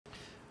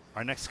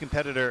Our next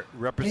competitor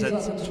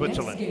represents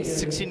Switzerland,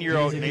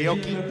 16-year-old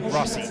Naoki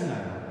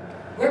ROSSI.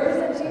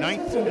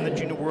 9th in the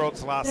Junior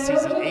Worlds last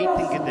season, 8th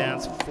in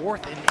Gdansk,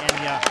 4th in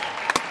Enya.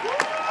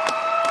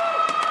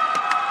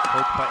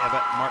 Coached by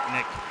Eva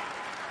Martinick,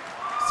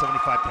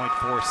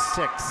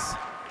 75.46.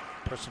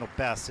 Personal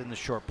best in the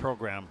short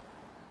program.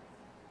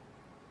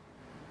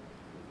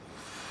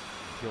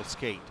 He'll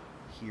skate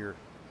here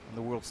on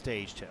the world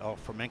stage to El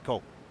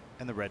Flamenco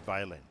and the red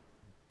violin.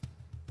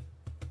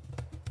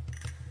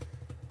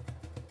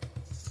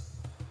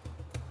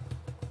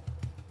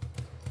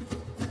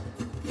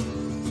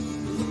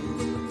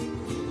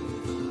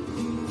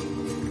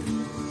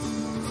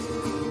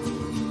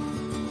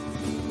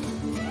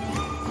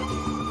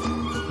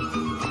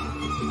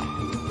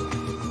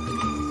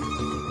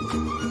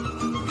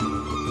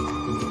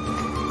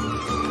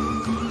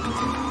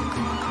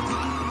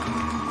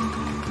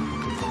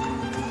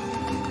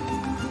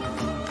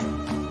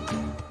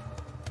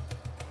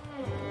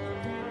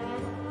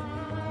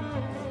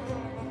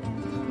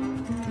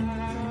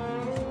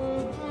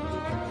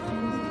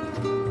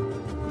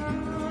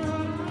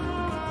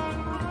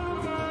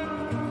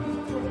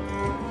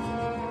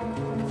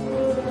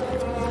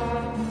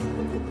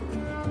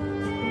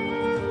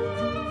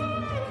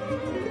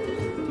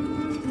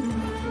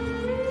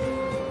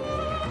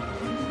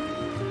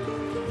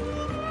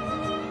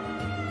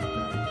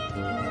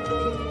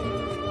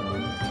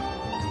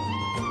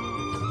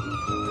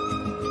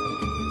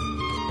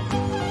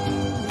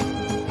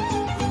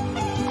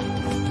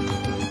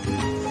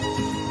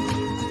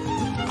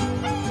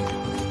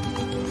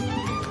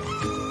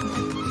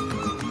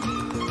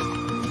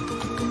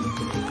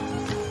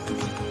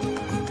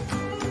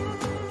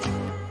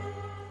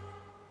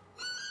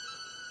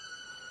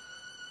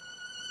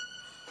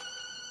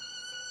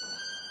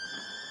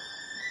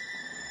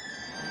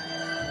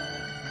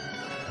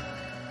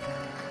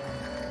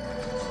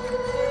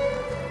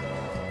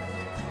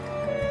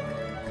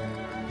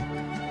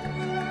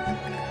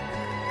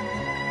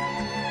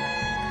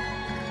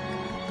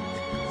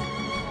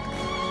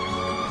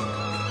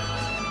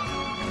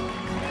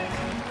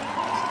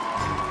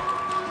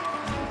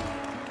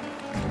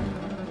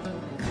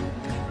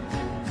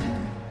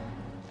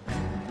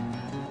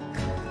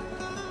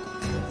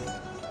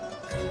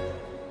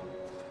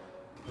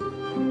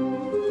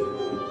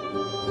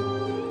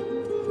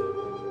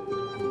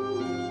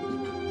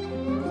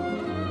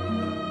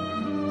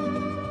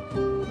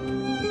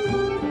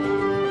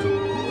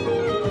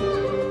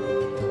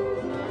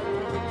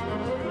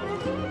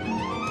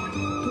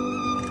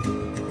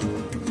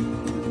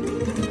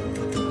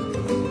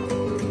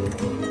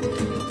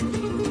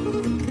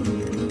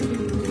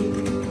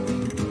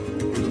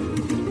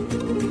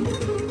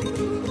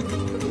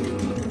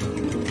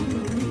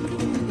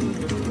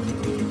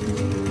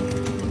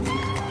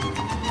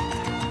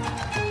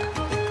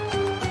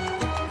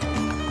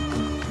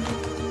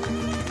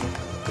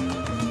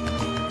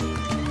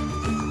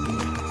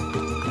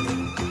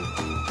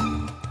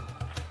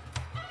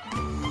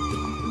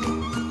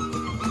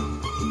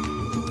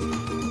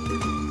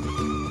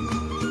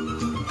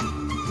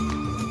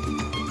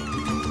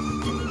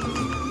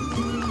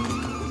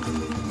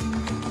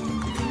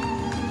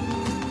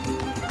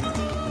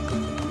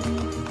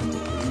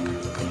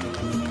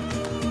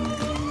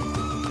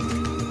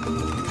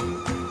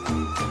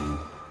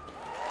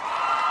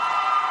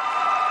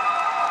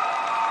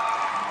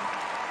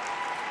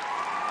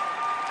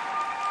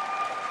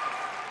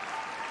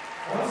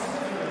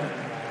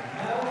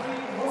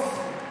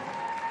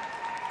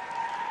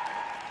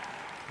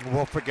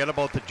 We'll forget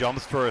about the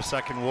jumps for a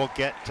second. We'll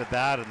get to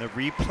that and the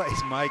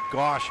replays. My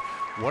gosh,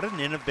 what an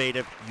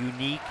innovative,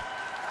 unique,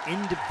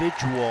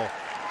 individual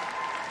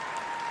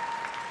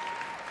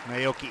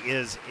Naoki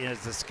is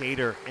as a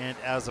skater and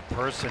as a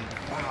person.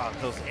 Wow,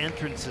 those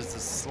entrances, the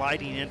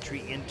sliding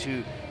entry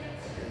into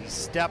these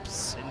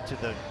steps, into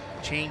the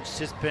change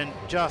spin,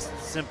 just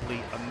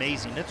simply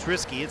amazing. It's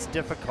risky, it's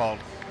difficult,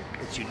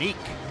 it's unique.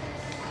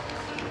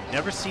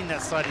 Never seen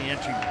that sliding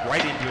entry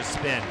right into a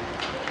spin.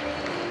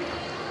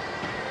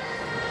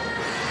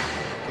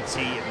 See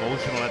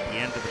emotional at the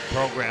end of the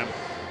program.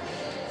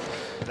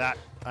 That,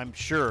 I'm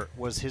sure,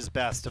 was his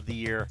best of the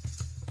year.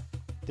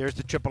 There's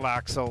the triple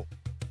axel.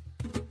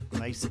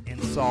 Nice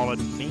and solid.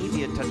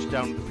 Maybe a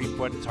touchdown with the free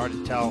foot. It's hard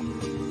to tell.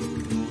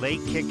 Leg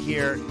kick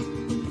here.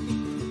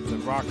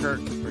 The rocker,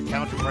 or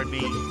counter, pardon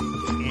me.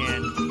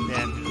 And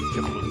then the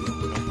triple loop.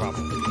 No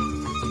problem.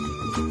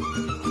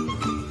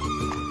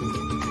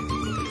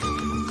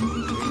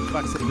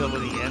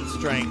 Flexibility and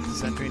strength,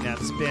 centering that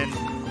spin.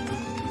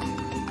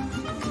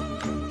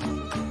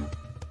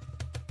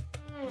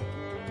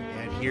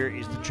 Here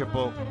is the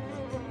triple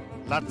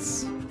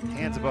Lutz,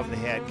 hands above the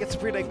head, gets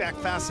the free leg back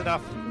fast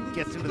enough,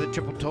 gets into the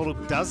triple toe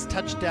loop, does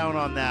touch down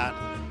on that.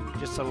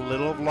 Just a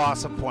little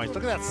loss of points.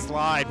 Look at that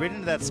slide right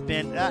into that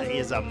spin. That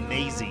is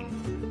amazing.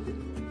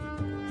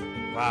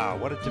 Wow,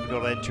 what a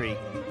difficult entry.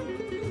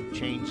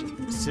 Change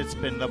sit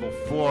spin level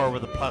 4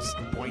 with a plus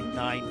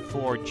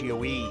 0.94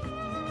 GOE.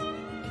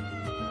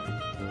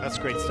 That's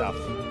great stuff.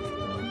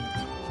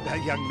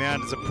 That young man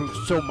has improved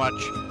so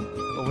much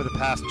over the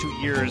past 2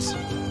 years.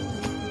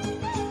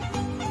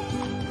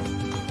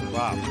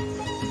 Wow.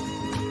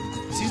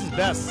 Season's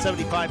best,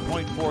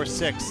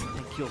 75.46. I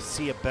think you'll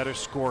see a better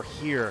score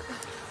here.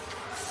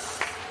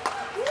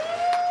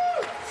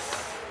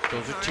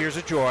 Those are tears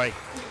of joy.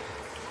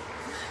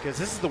 Because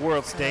this is the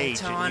world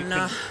stage, and you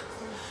can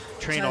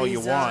train all you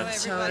want.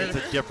 It's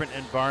a different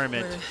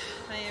environment.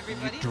 You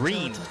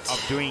dream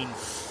of doing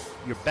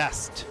your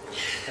best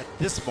at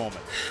this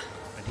moment,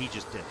 and he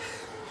just did.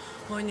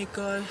 Hoi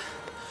Nicole,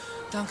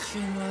 dank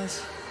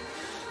vielmals.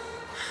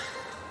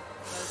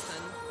 Was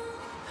dann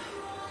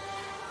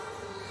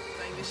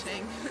dein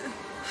Geschenk.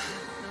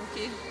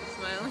 Naoki,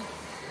 smile.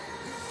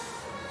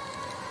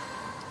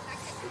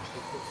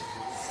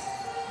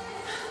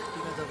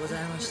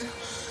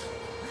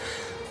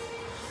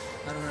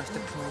 I don't have to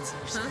cleanse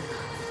or something.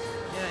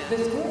 Yeah.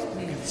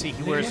 You can see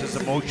he wears his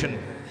emotion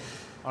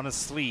on his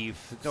sleeve.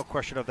 There's no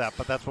question of that,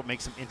 but that's what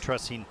makes him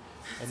interesting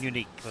and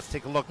unique. Let's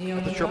take a look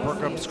at the short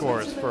program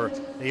scores for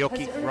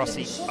Naoki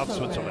ROSSI of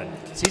Switzerland.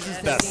 Season's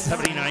best,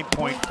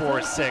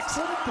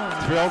 79.46.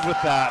 Thrilled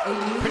with that.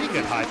 Pretty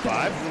good high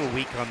five. A little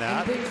weak on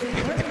that.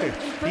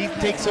 He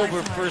takes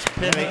over first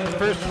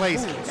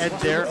place, and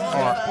there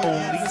are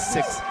only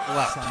 6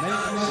 left.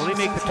 Will he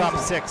make the top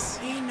 6?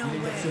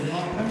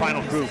 The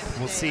final group,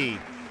 we'll see.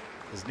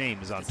 His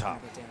name is on top.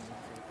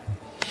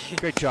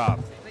 Great job.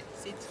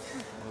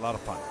 A lot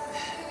of fun.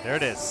 There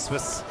it is,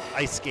 Swiss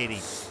ice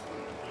skating.